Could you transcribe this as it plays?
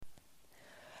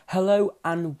Hello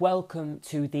and welcome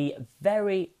to the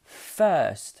very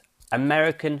first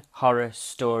American Horror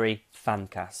Story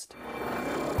fancast.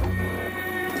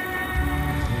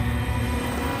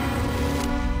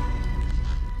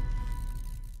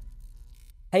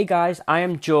 Hey guys, I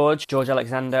am George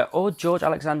Alexander, or George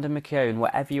Alexander McKeown,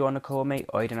 whatever you want to call me,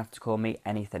 or you don't have to call me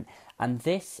anything. And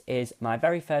this is my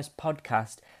very first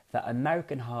podcast for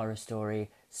American Horror Story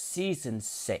Season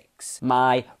 6,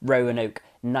 My Roanoke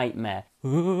Nightmare.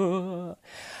 Now,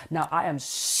 I am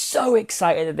so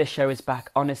excited that this show is back.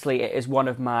 Honestly, it is one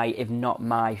of my, if not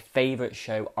my, favourite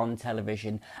show on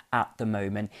television at the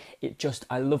moment.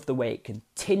 I love the way it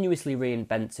continuously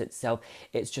reinvents itself.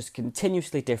 It's just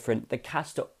continuously different. The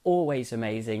cast are always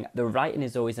amazing. The writing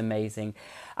is always amazing.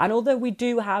 And although we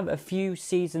do have a few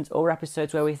seasons or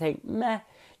episodes where we think, meh,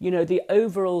 the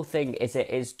overall thing is it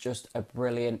is just a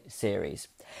brilliant series.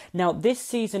 Now, this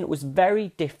season was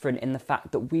very different in the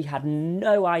fact that we had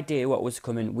no idea what was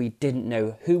coming. We didn't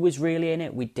know who was really in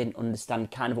it. We didn't understand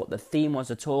kind of what the theme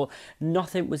was at all.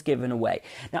 Nothing was given away.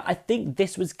 Now, I think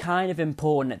this was kind of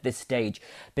important at this stage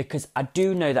because I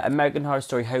do know that American Horror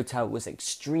Story Hotel was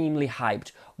extremely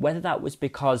hyped, whether that was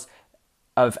because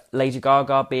of Lady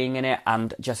Gaga being in it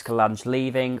and Jessica Lange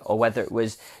leaving, or whether it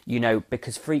was,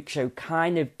 because Freak Show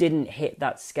kind of didn't hit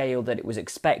that scale that it was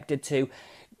expected to.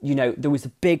 There was a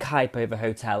big hype over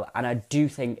Hotel, and I do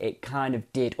think it kind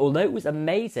of did. Although it was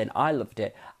amazing, I loved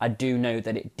it, I do know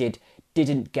that it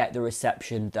didn't get the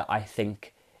reception that I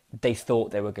think they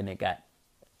thought they were going to get.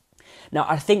 Now,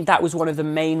 I think that was one of the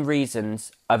main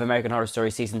reasons of American Horror Story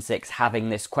Season 6 having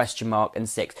this question mark and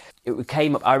 6. It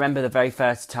came up, I remember the very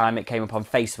first time it came up on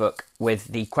Facebook with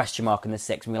the question mark and the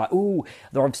 6, and we were like, ooh,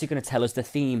 they're obviously going to tell us the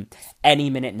theme any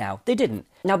minute now. They didn't.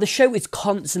 Now, the show is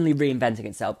constantly reinventing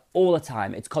itself all the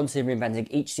time. It's constantly reinventing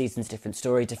each season's different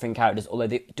story, different characters,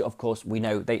 although, of course, we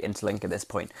know they interlink at this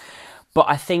point. But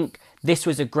I think this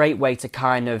was a great way to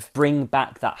kind of bring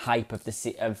back that hype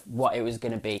of what it was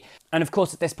going to be. And of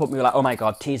course, at this point, we were like, oh my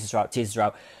God, teasers are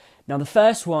out. Now, the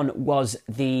first one was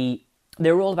they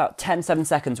were all about 7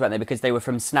 seconds, weren't they? Because they were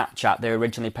from Snapchat. They were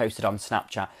originally posted on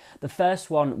Snapchat. The first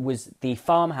one was the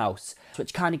farmhouse,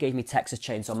 which kind of gave me Texas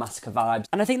Chainsaw Massacre vibes.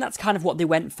 And I think that's kind of what they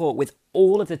went for with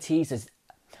all of the teasers.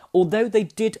 Although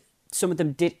some of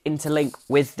them did interlink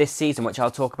with this season, which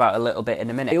I'll talk about a little bit in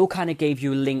a minute. They all kind of gave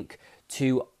you a link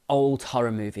to old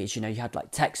horror movies. You had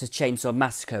like Texas Chainsaw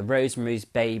Massacre, Rosemary's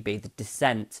Baby, The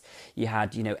Descent. You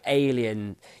had,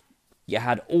 Alien. You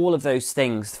had all of those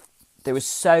things. There was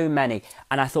so many,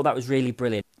 and I thought that was really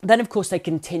brilliant. Then, of course, they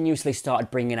continuously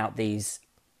started bringing out these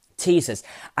teasers,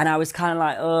 and I was kind of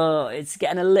like, oh, it's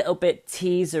getting a little bit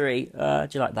teasery.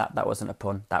 Do you like that? That wasn't a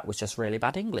pun. That was just really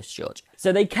bad English, George.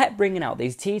 So they kept bringing out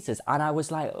these teasers, and I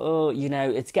was like, oh,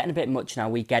 it's getting a bit much now.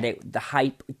 We get it. The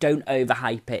hype, don't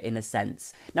overhype it in a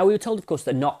sense. Now, we were told, of course,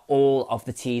 that not all of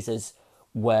the teasers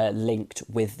were linked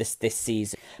with this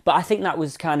season, but I think that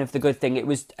was kind of the good thing. It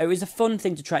was a fun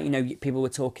thing to try. People were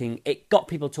talking. It got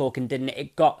people talking, didn't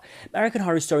it? American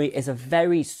Horror Story is a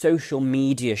very social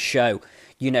media show.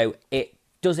 It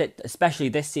does it, especially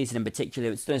this season in particular.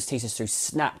 It's done its teasers through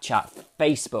Snapchat,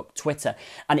 Facebook, Twitter,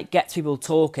 and it gets people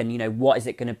talking. What is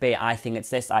it going to be? I think it's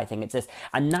this. I think it's this,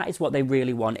 and that is what they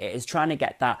really want. It is trying to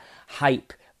get that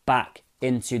hype back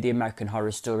into the American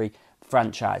Horror Story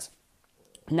franchise.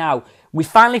 Now, we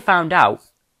finally found out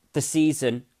the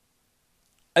season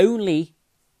only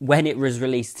when it was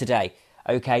released today.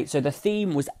 Okay, so the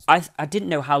theme was, I didn't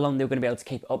know how long they were going to be able to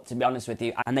keep it up, to be honest with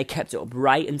you, and they kept it up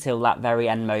right until that very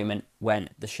end moment when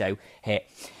the show hit.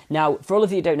 Now, for all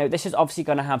of you who don't know, this is obviously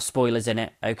going to have spoilers in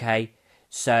it, okay?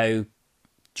 So,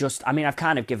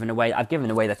 I've given away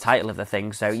the title of the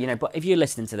thing, so, but if you're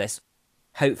listening to this,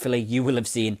 hopefully you will have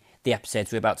seen the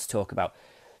episodes we're about to talk about.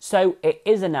 So, it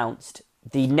is announced,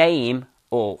 the name,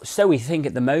 or so we think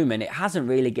at the moment, it hasn't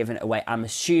really given it away. I'm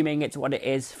assuming it's what it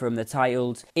is from the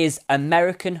titles, is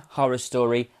American Horror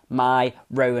Story, My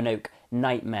Roanoke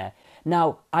Nightmare.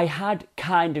 Now, I had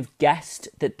kind of guessed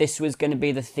that this was going to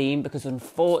be the theme because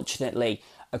unfortunately,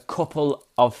 a couple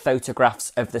of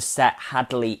photographs of the set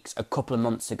had leaked a couple of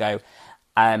months ago,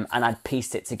 and I'd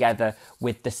pieced it together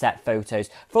with the set photos.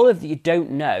 For all of you who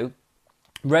don't know,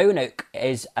 Roanoke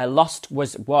is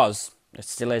it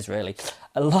still is really,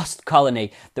 a lost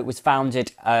colony that was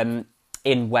founded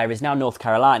in where is now North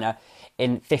Carolina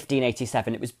in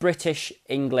 1587. It was British,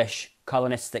 English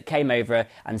colonists that came over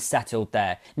and settled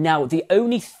there. Now, the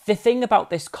thing about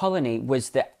this colony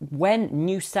was that when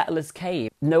new settlers came,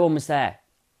 no one was there.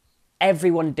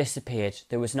 Everyone disappeared.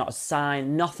 There was not a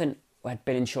sign, nothing had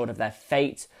been ensured of their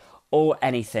fate or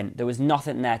anything. There was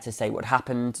nothing there to say what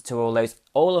happened to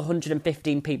all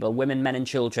 115 people, women, men and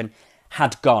children,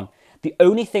 had gone. The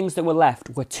only things that were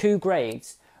left were 2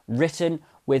 graves written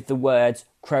with the words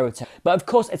Croatoan. But of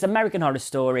course, it's American Horror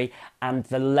Story, and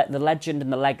the legend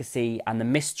and the legacy and the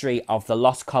mystery of the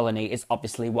lost colony is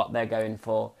obviously what they're going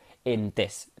for in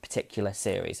this particular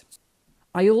series.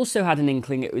 I also had an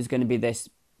inkling it was going to be this,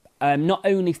 not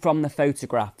only from the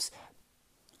photographs,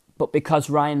 but because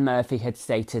Ryan Murphy had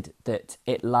stated that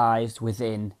it lies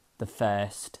within the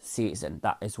first season.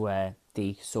 That is where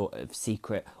the sort of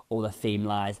secret or the theme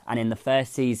lies. And in the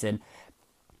first season,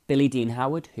 Billie Dean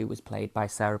Howard, who was played by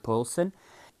Sarah Paulson,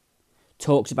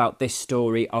 talked about this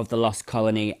story of the lost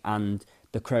colony and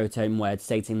the Croatoan word,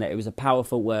 stating that it was a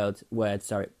powerful word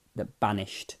that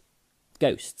banished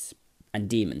ghosts and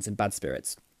demons and bad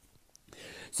spirits.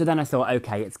 So then I thought,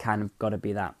 okay, it's kind of got to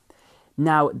be that.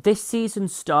 Now, this season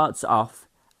starts off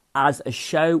as a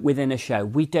show within a show.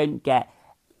 We don't get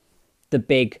the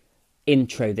big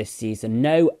intro this season.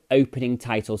 No opening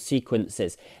title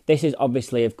sequences. This is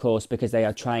obviously, of course, because they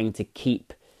are trying to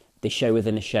keep the show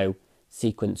within a show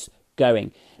sequence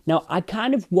going. Now, I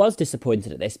kind of was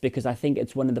disappointed at this because I think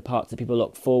it's one of the parts that people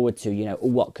look forward to,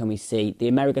 what can we see? The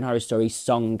American Horror Story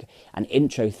song and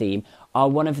intro theme are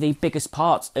one of the biggest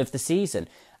parts of the season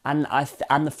and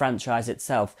the franchise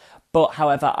itself. But,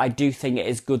 however, I do think it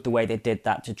is good the way they did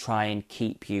that to try and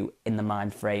keep you in the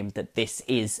mind frame that this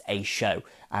is a show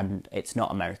and it's not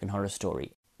American Horror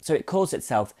Story. So it calls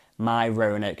itself My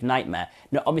Roanoke Nightmare.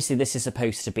 Now, obviously, this is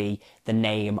supposed to be the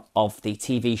name of the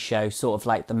TV show, sort of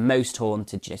like the most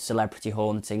haunted, celebrity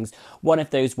hauntings. One of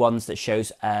those ones that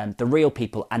shows the real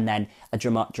people and then a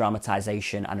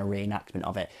dramatisation and a reenactment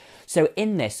of it. So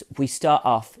in this, we start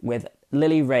off with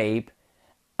Lily Rabe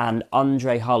and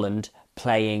Andre Holland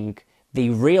playing the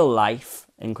real life,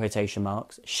 in quotation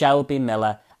marks, Shelby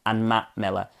Miller and Matt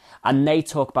Miller. And they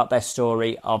talk about their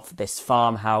story of this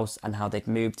farmhouse and how they'd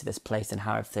moved to this place and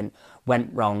how everything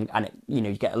went wrong. And, you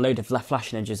get a load of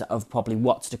flash images of probably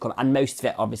what's to come. And most of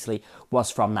it, obviously, was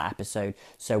from that episode.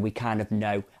 So we kind of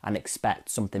know and expect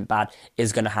something bad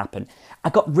is going to happen.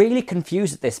 I got really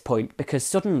confused at this point because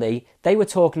suddenly they were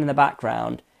talking in the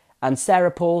background and Sarah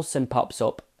Paulson pops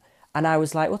up. And I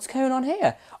was like, what's going on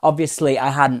here? Obviously, I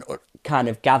hadn't kind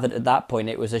of gathered at that point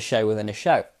it was a show within a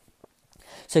show.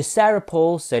 So Sarah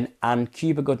Paulson and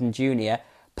Cuba Gooding Jr.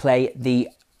 play the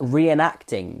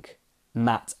reenacting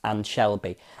Matt and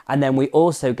Shelby. And then we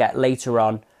also get, later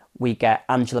on, we get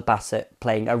Angela Bassett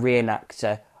playing a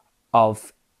reenactor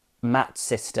of Matt's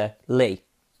sister, Lee.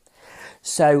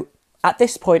 So at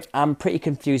this point, I'm pretty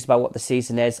confused about what the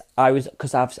season is. I was,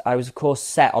 of course,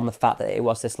 set on the fact that it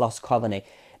was this lost colony.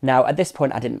 Now, at this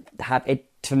point, I didn't have it.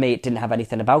 For me, it didn't have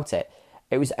anything about it.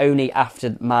 It was only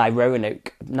after My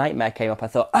Roanoke Nightmare came up, I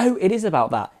thought, oh, it is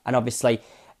about that. And obviously,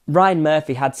 Ryan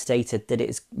Murphy had stated that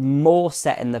it's more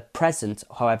set in the present.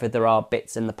 However, there are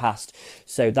bits in the past.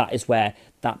 So that is where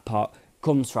that part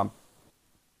comes from.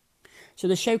 So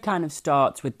the show kind of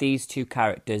starts with these two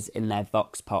characters in their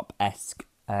Vox Pop-esque,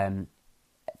 in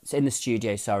the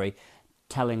studio,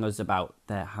 telling us about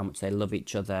how much they love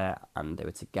each other and they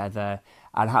were together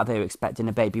and how they were expecting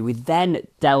a baby. We then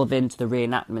delve into the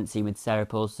reenactment scene with Sarah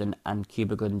Paulson and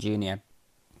Cuba Gooding Jr.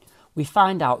 We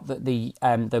find out that the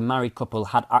married couple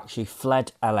had actually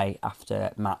fled LA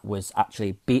after Matt was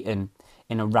actually beaten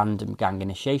in a random gang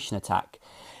initiation attack.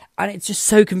 And it's just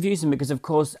so confusing because, of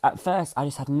course, at first I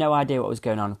just had no idea what was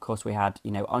going on. Of course, we had,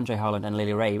 Andre Holland and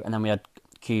Lily Rabe, and then we had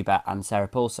Cuba and Sarah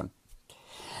Paulson.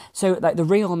 So, the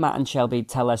real Matt and Shelby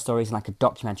tell their stories in a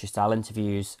documentary-style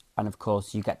interviews, and of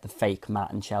course, you get the fake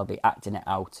Matt and Shelby acting it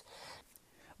out.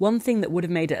 One thing that would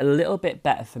have made it a little bit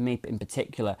better for me, in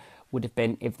particular, would have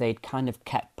been if they'd kind of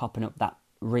kept popping up that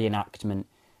reenactment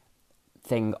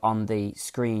thing on the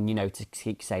screen, to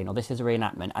keep saying, "Oh, this is a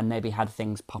reenactment," and maybe had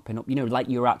things popping up, like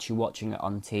you're actually watching it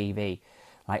on TV.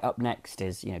 Like up next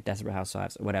is, Desperate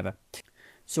Housewives or whatever.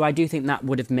 So I do think that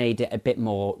would have made it a bit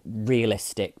more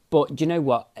realistic. But do you know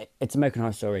what? It's American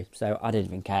Horror Story, so I didn't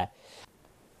even care.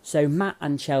 So Matt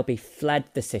and Shelby fled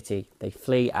the city. They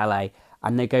flee LA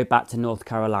and they go back to North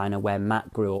Carolina where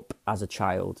Matt grew up as a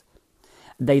child.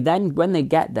 They then, when they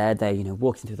get there, they're,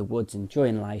 walking through the woods,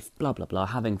 enjoying life, blah, blah, blah,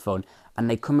 having fun. And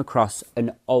they come across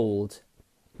an old,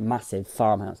 massive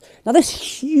farmhouse. Now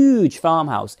this huge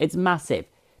farmhouse, it's massive.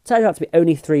 It turns out to be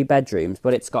only 3 bedrooms,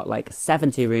 but it's got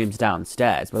 70 rooms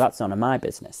downstairs. Well, that's none of my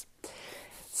business.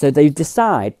 So they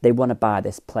decide they want to buy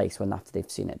this place when after they've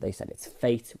seen it. They said, it's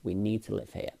fate, we need to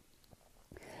live here.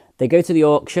 They go to the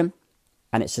auction,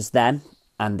 and it's just them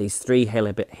and these 3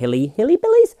 hillbilly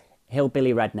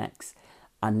rednecks.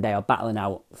 and they are battling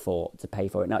out to pay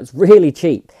for it. Now, it's really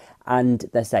cheap, and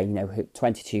they're saying, you know,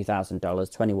 $22,000,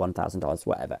 $21,000,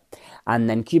 whatever. And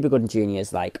then Cuba Gooding Jr.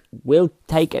 is like, we'll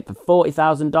take it for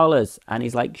 $40,000. And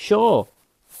he's like, sure,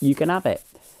 you can have it.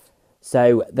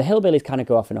 So the hillbillies kind of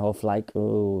go off in a huff like,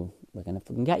 oh, we're going to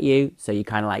fucking get you. So you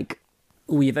kind of like,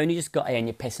 oh, you've only just got here and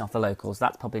you're pissing off the locals.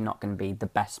 That's probably not going to be the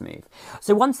best move.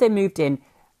 So once they moved in,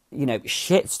 you know,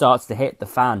 shit starts to hit the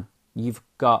fan. You've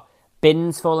got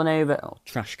bins falling over, or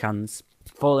trash cans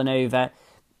falling over.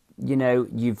 You know,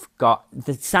 you've got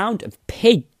the sound of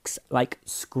pigs, like,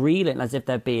 squealing as if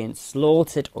they're being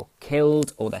slaughtered or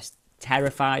killed or they're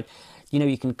terrified. You know,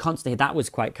 you can constantly... That was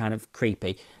quite kind of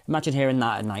creepy. Imagine hearing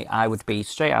that at night. I would be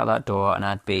straight out that door and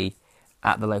I'd be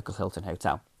at the local Hilton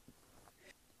Hotel.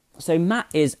 So Matt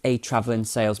is a travelling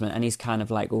salesman and he's kind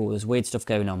of like, oh, there's weird stuff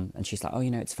going on. And she's like, oh,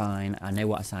 you know, it's fine. I know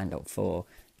what I signed up for.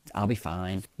 I'll be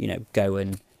fine. You know, go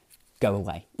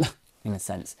away, in a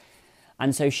sense.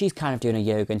 And so she's kind of doing a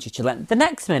yoga and she's chilling. The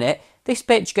next minute, this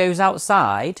bitch goes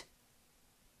outside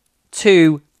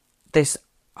to this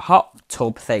hot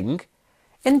tub thing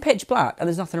in pitch black and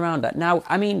there's nothing around her. Now,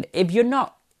 I mean, if you're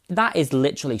not... That is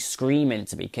literally screaming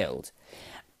to be killed.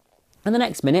 And the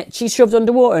next minute, she's shoved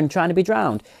underwater and trying to be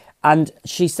drowned. And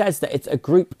she says that it's a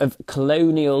group of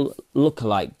colonial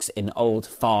lookalikes in old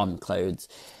farm clothes.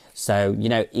 So, you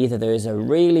know, either there is a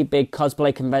really big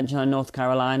cosplay convention in North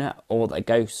Carolina or they're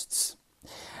ghosts.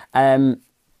 Then,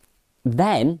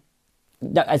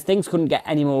 as things couldn't get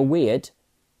any more weird,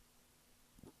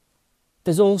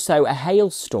 there's also a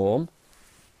hailstorm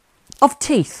of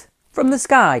teeth from the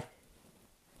sky.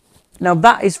 Now,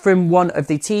 that is from one of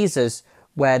the teasers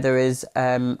where there is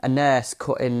a nurse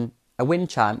cutting a wind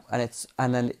chime and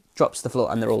then it drops to the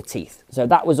floor and they're all teeth. So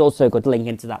that was also a good link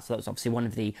into that. So that's obviously one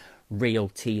of the real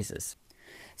teasers.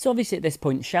 So obviously at this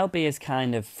point, Shelby is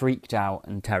kind of freaked out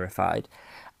and terrified.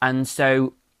 And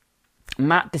so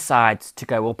Matt decides to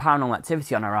go all paranormal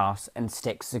activity on her arse and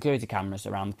stick security cameras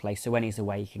around the place. So when he's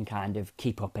away, he can kind of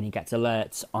keep up and he gets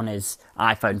alerts on his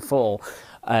iPhone 4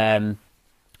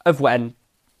 of when,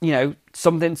 you know,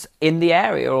 something's in the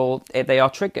area or they are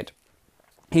triggered.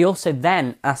 He also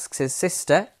then asks his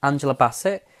sister, Angela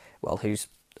Bassett, well, who's,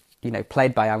 you know,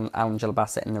 played by Angela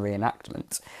Bassett in the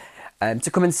reenactment,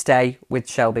 to come and stay with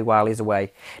Shelby while he's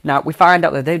away. Now, we find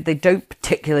out that they don't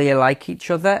particularly like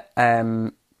each other.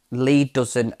 Lee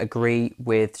doesn't agree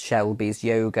with Shelby's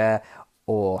yoga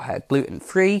or her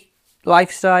gluten-free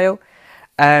lifestyle.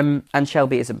 And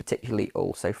Shelby isn't particularly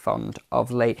also fond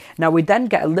of Lee. Now, we then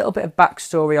get a little bit of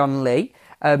backstory on Lee,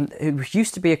 who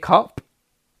used to be a cop,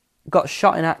 got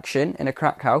shot in action in a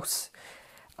crack house,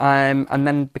 and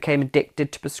then became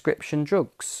addicted to prescription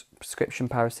drugs, prescription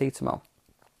paracetamol.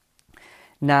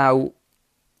 Now,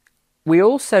 we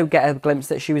also get a glimpse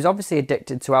that she was obviously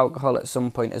addicted to alcohol at some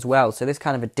point as well. So this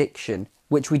kind of addiction,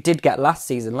 which we did get last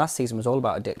season was all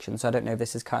about addiction. So I don't know if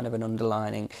this is kind of an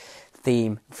underlining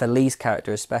theme for Lee's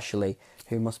character especially,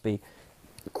 who must be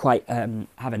quite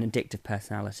have an addictive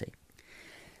personality.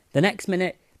 The next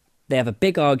minute, they have a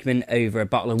big argument over a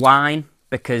bottle of wine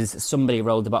because somebody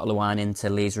rolled a bottle of wine into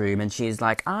Lee's room and she's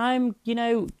like, I'm, you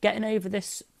know, getting over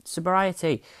this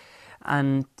sobriety.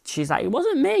 And she's like, it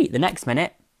wasn't me. The next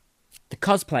minute, the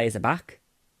cosplayers are back.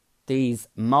 These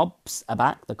mobs are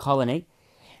back, the colony.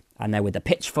 And they're with the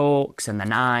pitchforks and the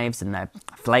knives and the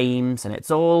flames. And it's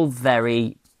all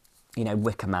very, you know,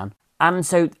 Wicker Man. And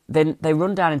so then they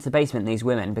run down into the basement, these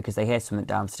women, because they hear something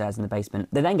downstairs in the basement.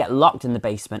 They then get locked in the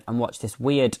basement and watch this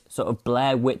weird sort of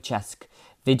Blair Witch-esque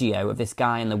video of this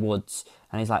guy in the woods.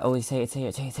 And he's like, oh, it's here, it's here,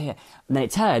 it's here, it's here. And then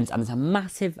it turns and there's a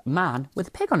massive man with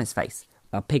a pig on his face.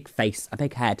 A pig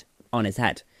head on his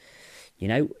head. You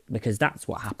know, because that's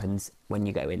what happens when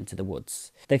you go into the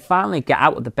woods. They finally get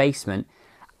out of the basement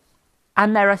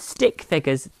and there are stick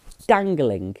figures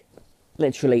dangling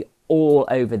literally all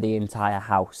over the entire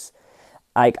house.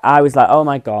 Like, I was like, oh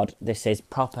my God, this is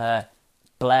proper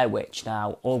Blair Witch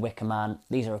now, or Wicker Man.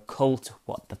 These are a cult.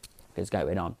 What the fuck is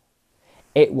going on?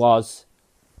 It was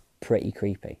pretty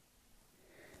creepy.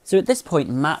 So at this point,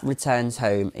 Matt returns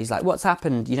home. He's like, what's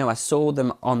happened? You know, I saw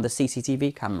them on the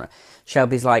CCTV camera.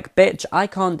 Shelby's like, bitch, I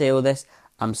can't deal with this.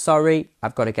 I'm sorry.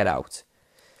 I've got to get out.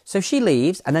 So she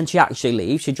leaves, and then she actually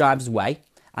leaves. She drives away.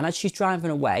 And as she's driving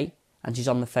away, and she's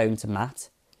on the phone to Matt,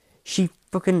 she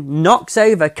fucking knocks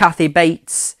over Kathy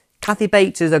Bates. Kathy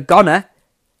Bates is a goner.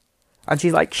 And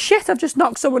she's like, shit, I've just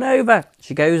knocked someone over.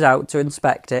 She goes out to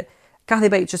inspect it. Kathy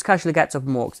Bates just casually gets up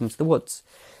and walks into the woods.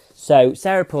 So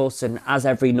Sarah Paulson, as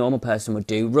every normal person would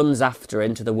do, runs after her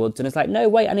into the woods and is like, no,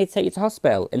 wait, I need to take you to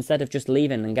hospital, instead of just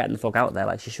leaving and getting the fuck out there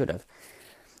like she should have.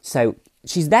 So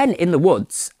she's then in the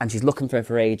woods and she's looking for her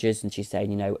for ages and she's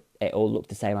saying, it all looked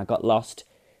the same. I got lost.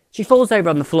 She falls over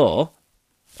on the floor.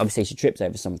 Obviously, she trips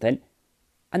over something.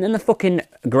 And then the fucking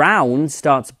ground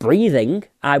starts breathing.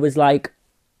 I was like,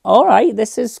 all right,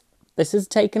 this is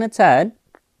taking a turn.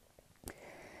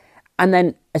 And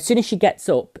then as soon as she gets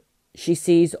up, she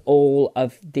sees all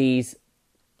of these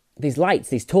lights,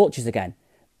 these torches again.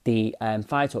 The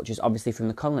fire torches, obviously from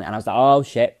the colony. And I was like, oh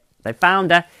shit, they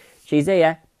found her. She's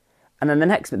here. And then the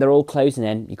next bit, they're all closing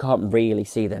in. You can't really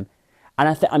see them.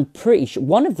 And I'm pretty sure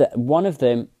one of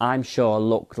them, I'm sure,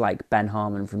 looked like Ben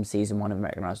Harmon from season 1 of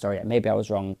American Horror Story. Maybe I was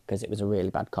wrong because it was a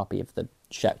really bad copy of the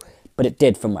show, but it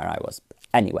did from where I was.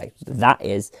 Anyway, that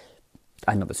is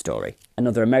another story,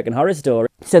 another American Horror Story.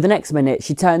 So the next minute,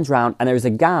 she turns around and there is a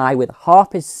guy with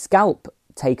half his scalp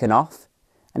taken off,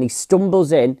 and he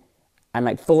stumbles in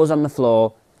and falls on the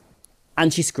floor,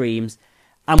 and she screams,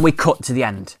 and we cut to the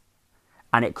end,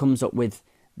 and it comes up with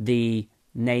the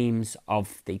names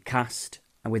of the cast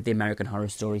and with the American Horror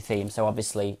Story theme. So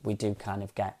obviously we do kind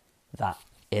of get that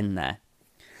in there.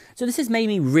 So this has made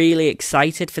me really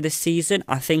excited for this season.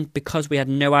 I think because we had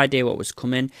no idea what was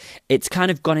coming, it's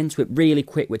kind of gone into it really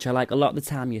quick, which I like. A lot of the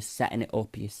time you're setting it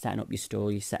up, you're setting up your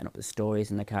story, you're setting up the stories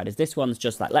and the characters. This one's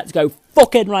just like, let's go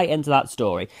fucking right into that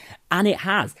story. And it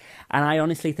has. And I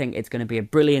honestly think it's going to be a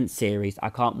brilliant series. I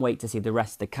can't wait to see the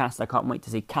rest of the cast. I can't wait to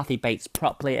see Kathy Bates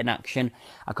properly in action.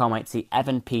 I can't wait to see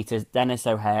Evan Peters, Dennis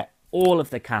O'Hare, all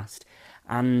of the cast.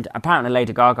 And apparently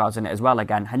Lady Gaga's in it as well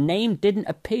again. Her name didn't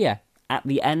appear at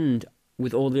the end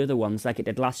with all the other ones like it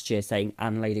did last year, saying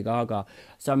 "and Lady Gaga."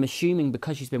 So I'm assuming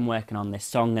because she's been working on this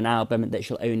song and album that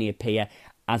she'll only appear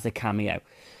as a cameo.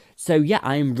 So yeah,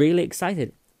 I am really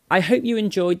excited. I hope you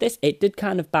enjoyed this. It did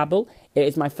kind of babble. It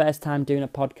is my first time doing a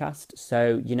podcast,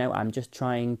 so I'm just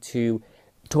trying to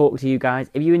talk to you guys.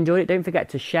 If you enjoyed it, don't forget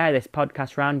to share this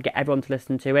podcast around, get everyone to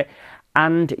listen to it.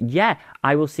 And yeah,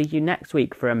 I will see you next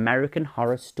week for American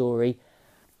Horror Story,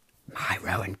 My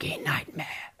Rowan Key Nightmare.